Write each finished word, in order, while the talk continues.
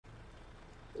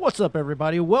What's up,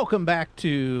 everybody? Welcome back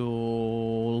to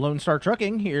Lone Star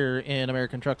Trucking here in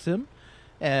American Truck Sim.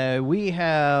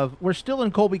 We're still in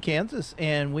Colby, Kansas,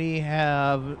 and we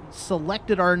have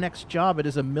selected our next job. It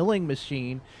is a milling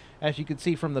machine. As you can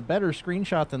see from the better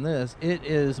screenshot than this, it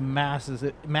is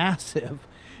massive.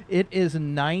 It is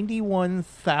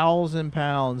 91,000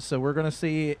 pounds. So we're going to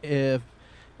see if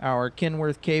our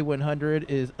Kenworth K100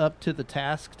 is up to the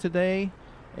task today.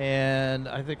 And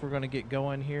I think we're going to get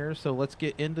going here. So let's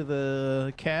get into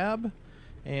the cab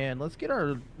and let's get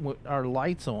our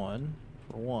lights on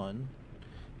for one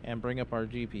and bring up our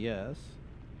GPS.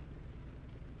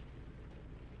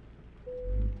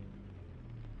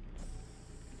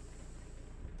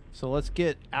 So let's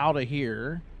get out of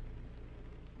here.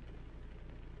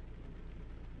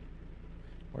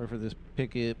 Wait for this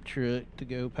pickup truck to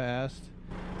go past.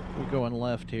 We're going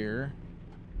left here.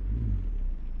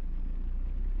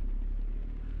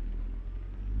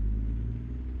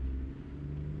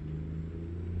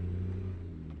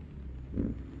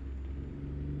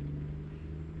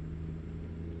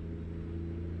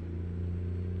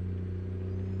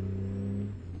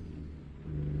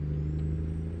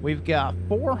 We've got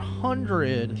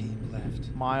 400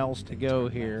 miles to go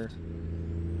here.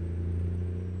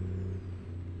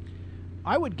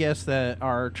 I would guess that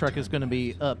our truck is going to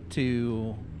be up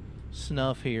to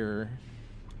snuff here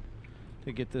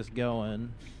to get this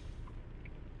going.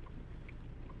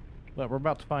 But we're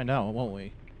about to find out, won't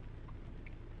we?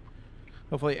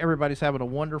 Hopefully everybody's having a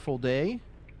wonderful day.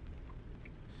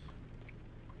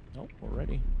 Oh, we're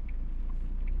ready.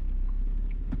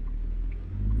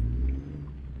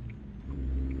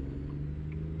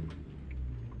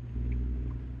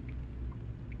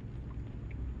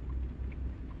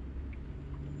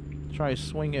 Try to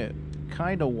swing it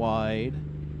kind of wide.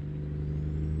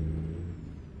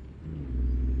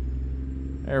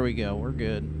 There we go. We're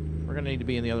good. We're going to need to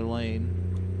be in the other lane.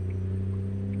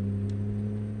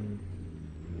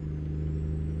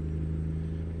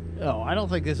 Oh, I don't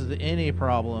think this is any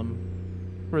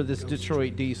problem for this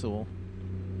Detroit diesel.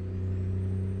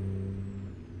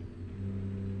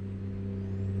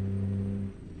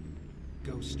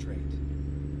 Go straight.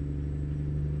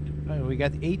 We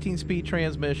got the 18-speed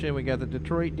transmission. We got the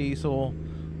Detroit diesel.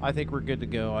 I think we're good to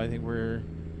go. I think we'll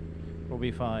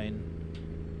be fine.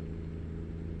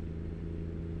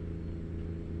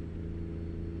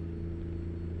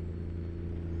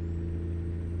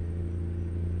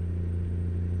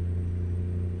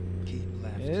 Keep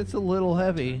left. It's a little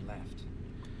heavy. Turn left.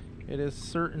 It is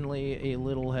certainly a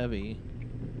little heavy.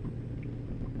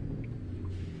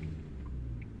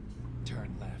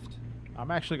 Turn left.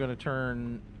 I'm actually going to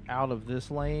turn out of this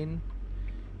lane.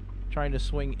 Trying to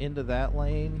swing into that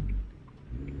lane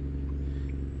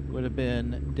would have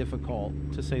been difficult,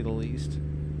 to say the least.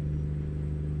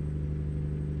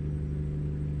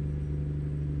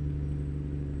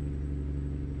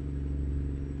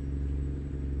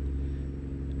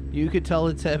 You could tell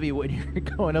it's heavy when you're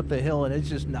going up the hill and it's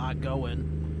just not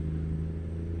going.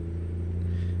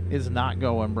 It's not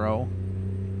going, bro.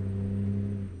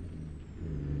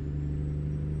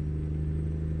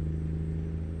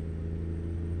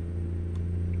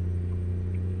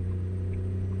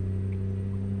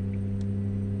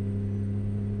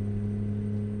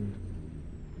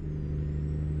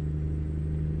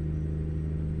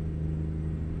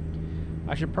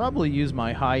 I should probably use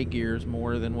my high gears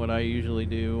more than what I usually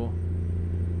do.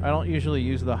 I don't usually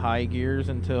use the high gears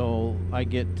until I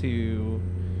get to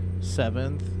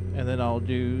 7th, and then I'll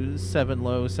do 7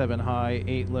 low, 7 high,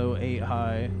 8 low, 8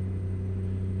 high.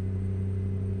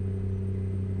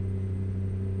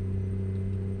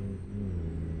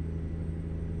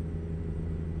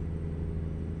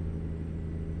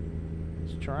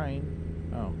 It's trying.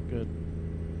 Oh, good.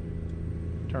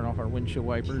 Turn off our windshield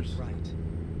wipers. Keep right.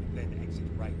 Then exit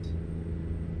right.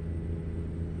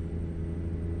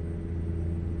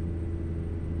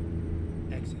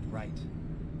 Exit right.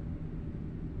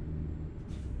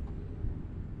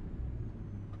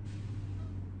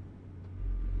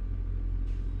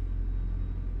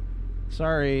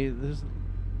 Sorry, this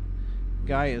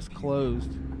guy is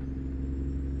closed.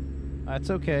 That's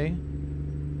okay.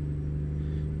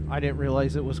 I didn't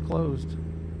realize it was closed.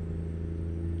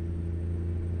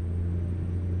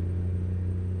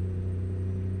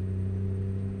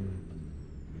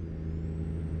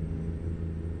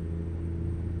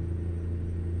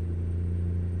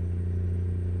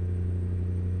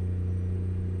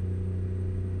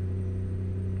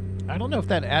 I don't know if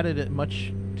that added it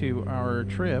much to our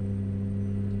trip,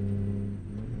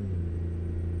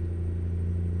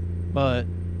 but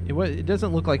it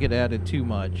doesn't look like it added too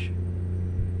much.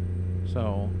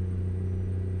 So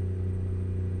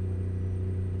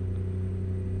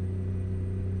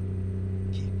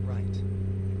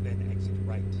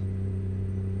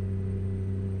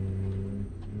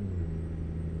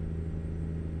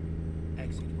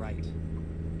right.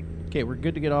 Okay, we're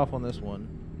good to get off on this one.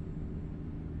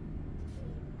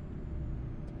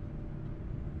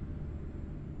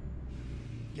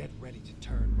 Get ready to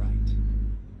turn right.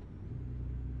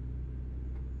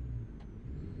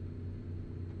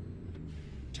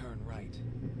 Turn right.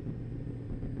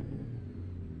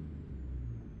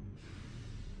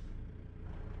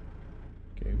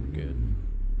 Okay, we're good.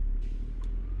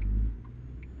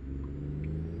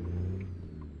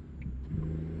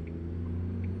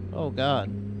 Oh, God.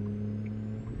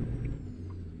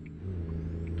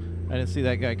 I didn't see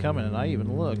that guy coming, and I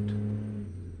even looked.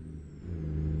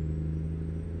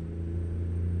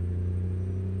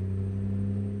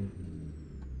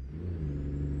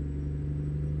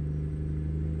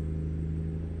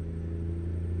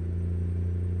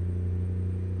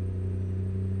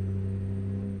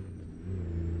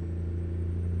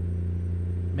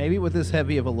 Maybe with this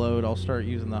heavy of a load, I'll start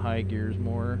using the high gears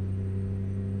more.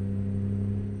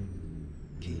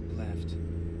 Keep left,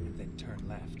 and then turn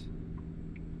left.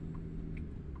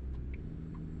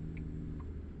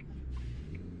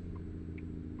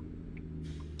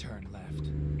 Turn left.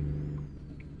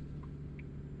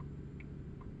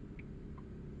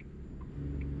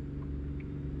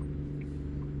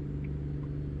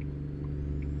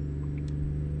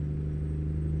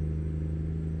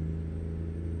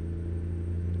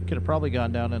 Could have probably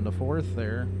gone down into fourth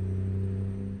there.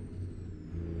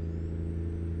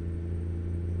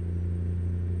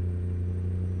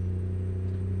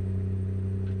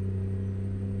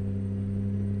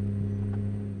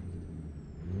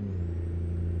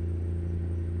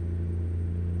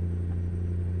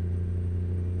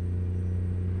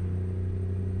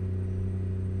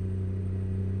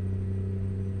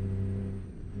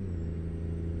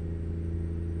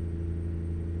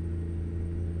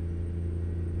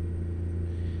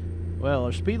 Well,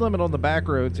 our speed limit on the back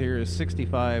roads here is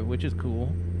 65, which is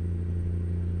cool.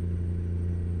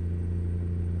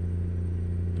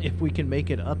 If we can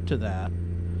make it up to that.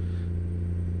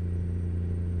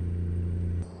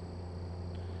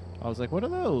 I was like, what are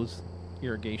those?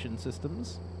 Irrigation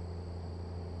systems.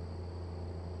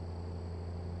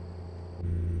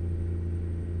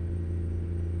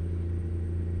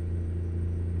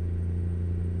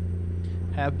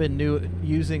 Have been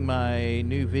using my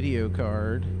new video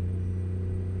card.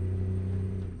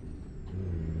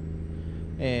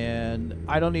 And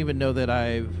I don't even know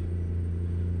that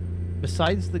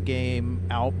besides the game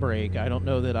Outbreak, I don't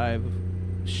know that I've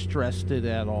stressed it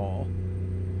at all.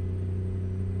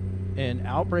 And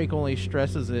Outbreak only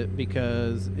stresses it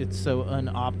because it's so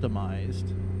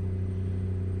unoptimized.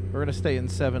 We're going to stay in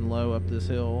 7 low up this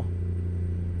hill.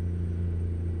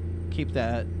 Keep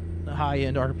that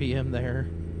high-end RPM there.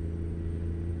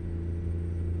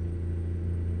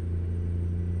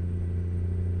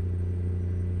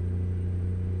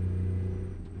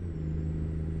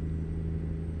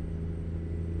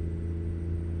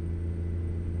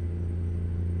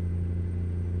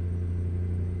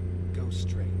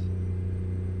 Straight.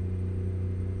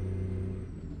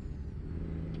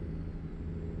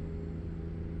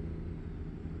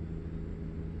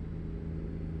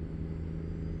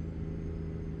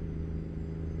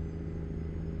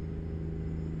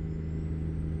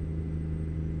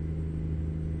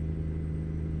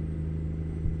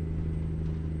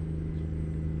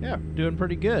 Yeah, doing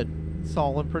pretty good.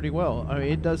 Solid pretty well. I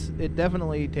mean, it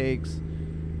definitely takes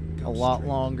a lot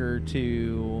longer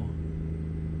to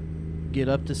get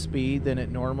up to speed than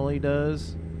it normally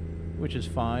does, which is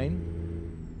fine.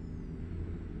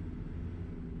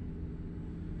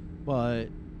 But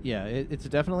yeah, it's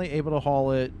definitely able to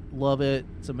haul it. Love it.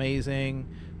 It's amazing.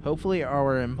 Hopefully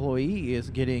our employee is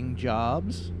getting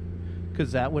jobs,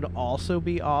 because that would also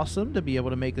be awesome to be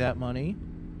able to make that money.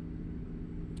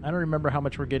 I don't remember how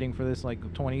much we're getting for this, like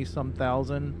 20-some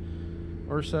thousand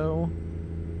or so.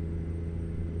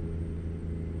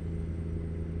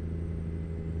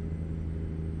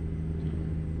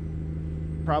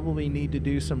 Probably need to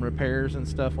do some repairs and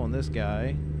stuff on this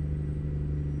guy.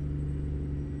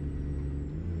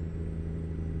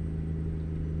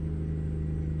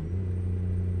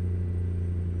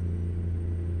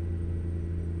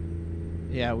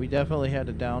 Yeah, we definitely had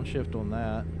to downshift on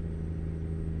that.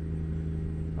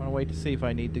 I want to wait to see if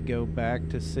I need to go back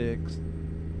to 6.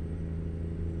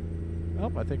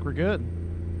 Oh, I think we're good.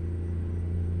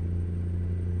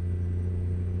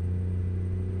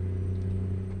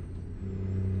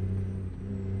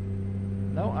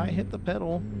 No, I hit the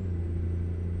pedal.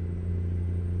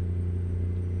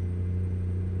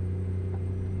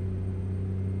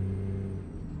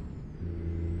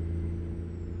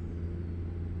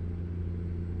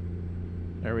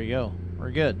 There we go.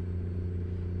 We're good.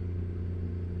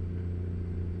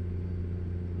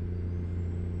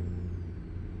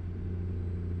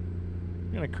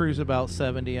 Gonna cruise about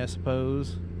 70, I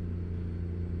suppose.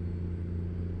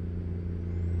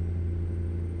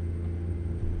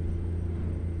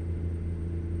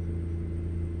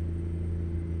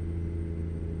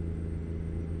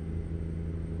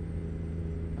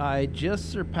 I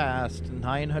just surpassed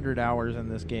 900 hours in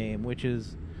this game, which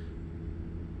is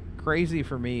crazy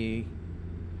for me.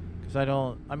 Because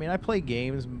I mean, I play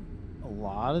games a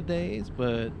lot of days,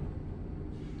 but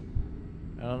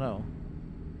I don't know.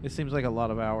 It seems like a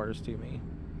lot of hours to me.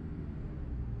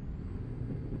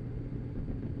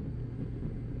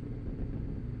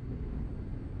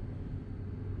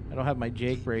 I don't have my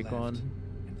Jake brake Left, on.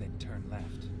 and then turn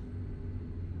left.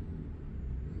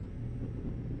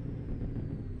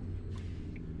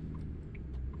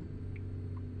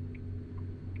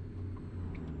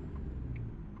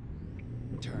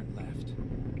 Turn left.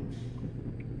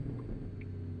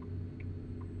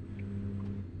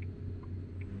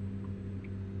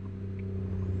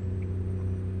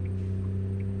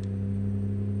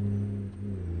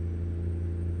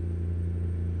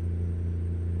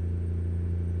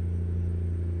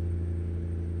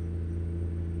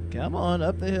 Come on,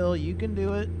 up the hill. You can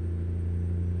do it.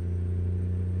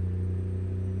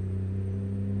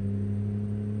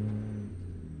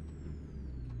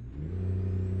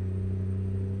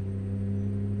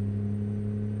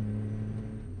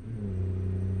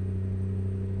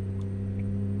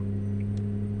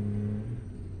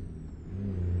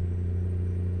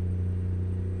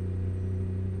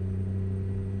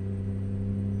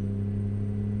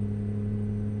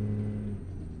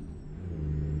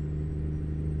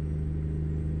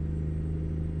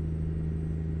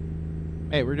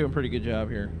 Hey, we're doing a pretty good job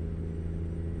here.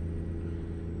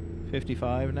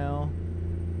 55 now.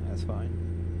 That's fine.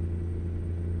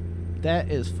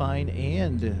 That is fine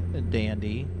and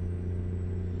dandy.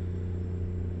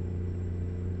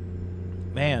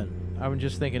 Man, I'm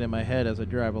just thinking in my head as I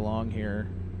drive along here.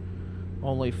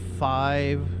 Only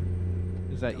 5.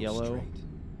 Is that Go yellow? straight.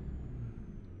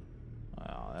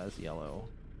 Oh, that's yellow.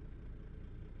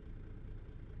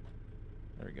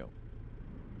 There we go.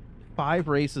 5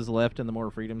 races left in the More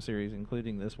Freedom series,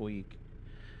 including this week.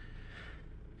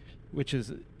 Which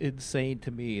is insane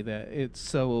to me that it's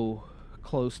so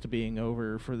close to being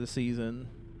over for the season.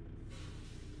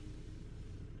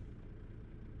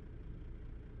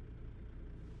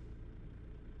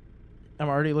 I'm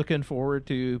already looking forward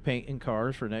to painting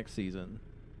cars for next season.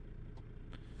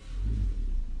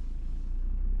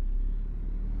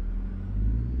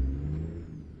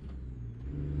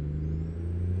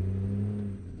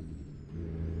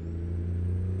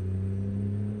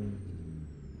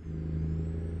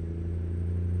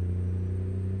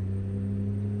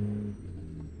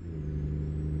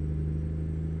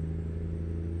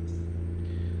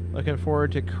 Looking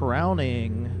forward to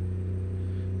crowning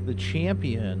the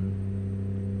champion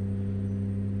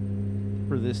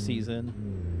for this season.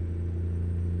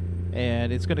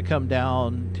 And it's going to come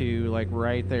down to like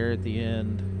right there at the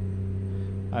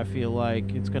end. I feel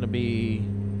like it's going to be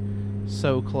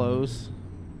so close.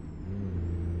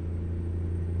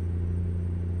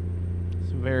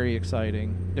 It's very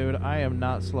exciting. Dude, I am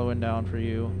not slowing down for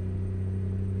you.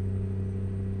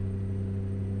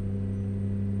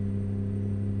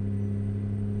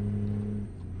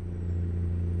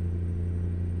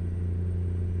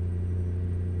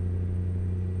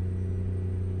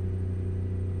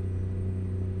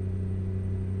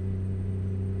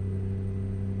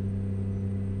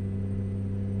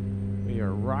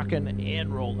 Rocking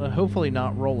and roll, hopefully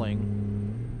not rolling.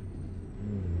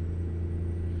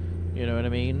 You know what I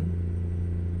mean?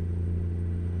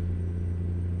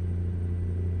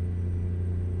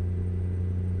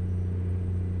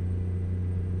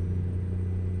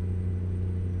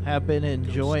 Have been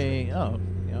enjoying. Oh,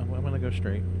 yeah, well, I'm gonna go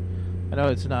straight. I know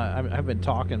it's not. I've been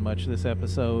talking much this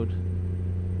episode,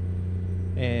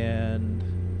 and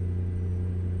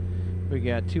we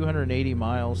got 280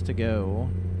 miles to go.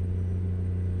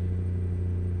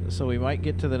 So we might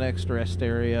get to the next rest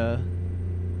area,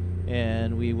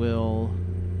 and we will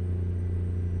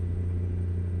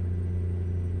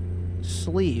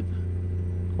sleep,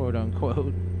 quote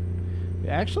unquote. We've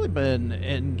actually been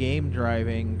in game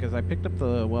driving because I picked up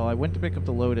the, well, I went to pick up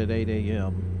the load at 8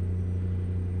 a.m.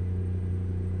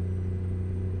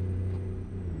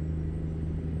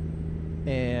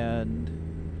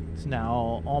 And it's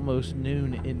now almost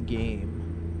noon in game.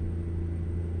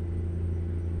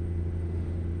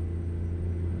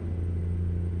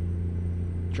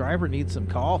 Driver needs some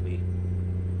coffee.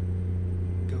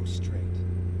 Go straight.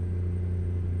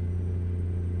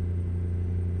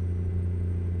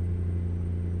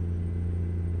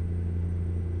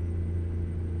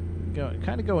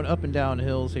 kind of going up and down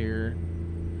hills here.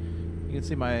 You can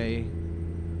see my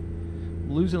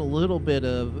losing a little bit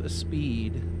of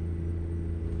speed.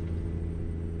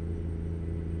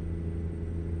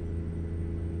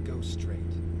 Go straight.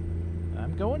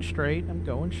 I'm going straight. I'm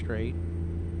going straight.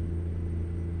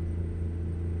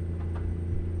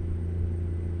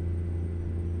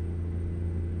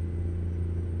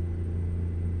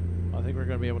 I think we're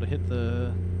going to be able to hit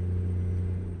the...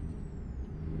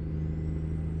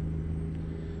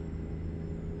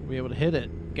 Be able to hit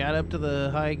it. Got up to the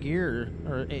high gear,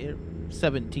 or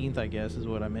 17th, I guess, is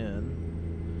what I'm in.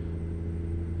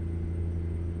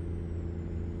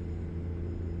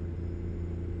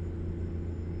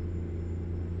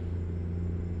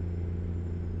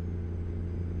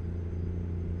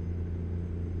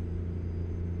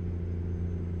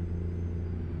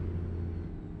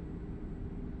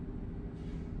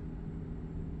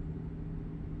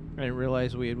 I didn't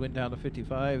realize we had went down to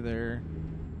 55 there.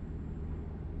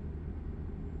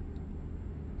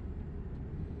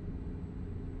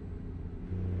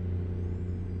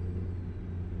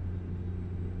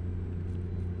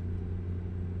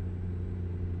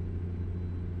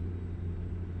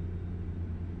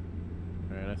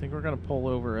 I think we're going to pull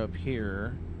over up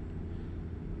here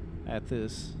at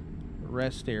this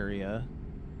rest area.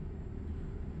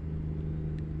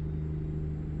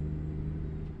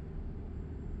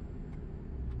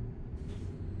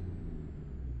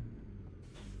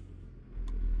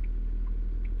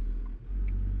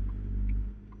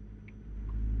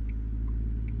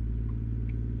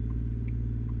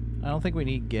 I don't think we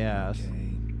need gas.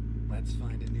 Okay, let's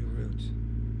find a new route.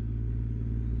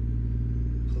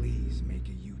 Please make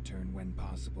a U-turn when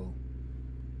possible.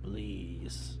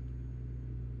 Please.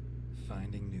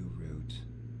 Finding new route.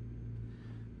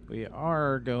 We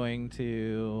are going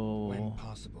to... When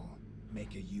possible,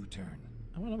 make a U-turn.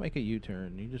 I'm going to make a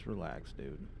U-turn. You just relax,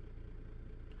 dude.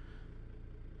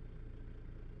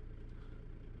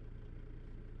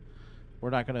 We're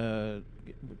not going to...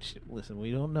 Listen,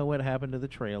 we don't know what happened to the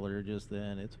trailer just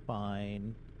then. It's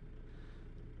fine.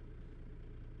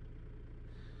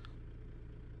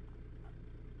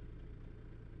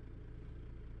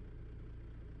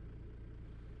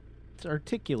 It's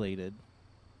articulated.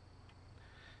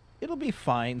 It'll be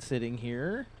fine sitting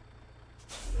here.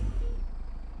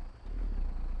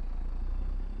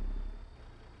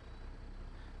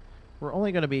 We're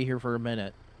only going to be here for a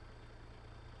minute.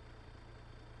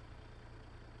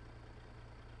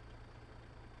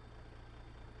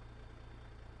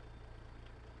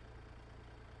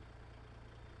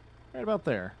 Right about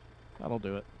there. That'll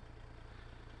do it.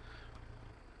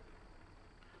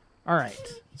 All right.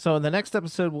 So in the next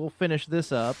episode, we'll finish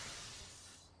this up.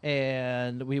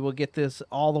 And we will get this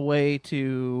all the way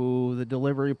to the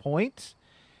delivery point.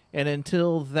 And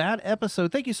until that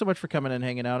episode, thank you so much for coming and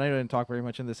hanging out. I didn't talk very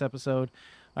much in this episode.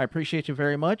 I appreciate you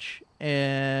very much.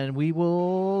 And we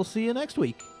will see you next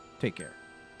week. Take care.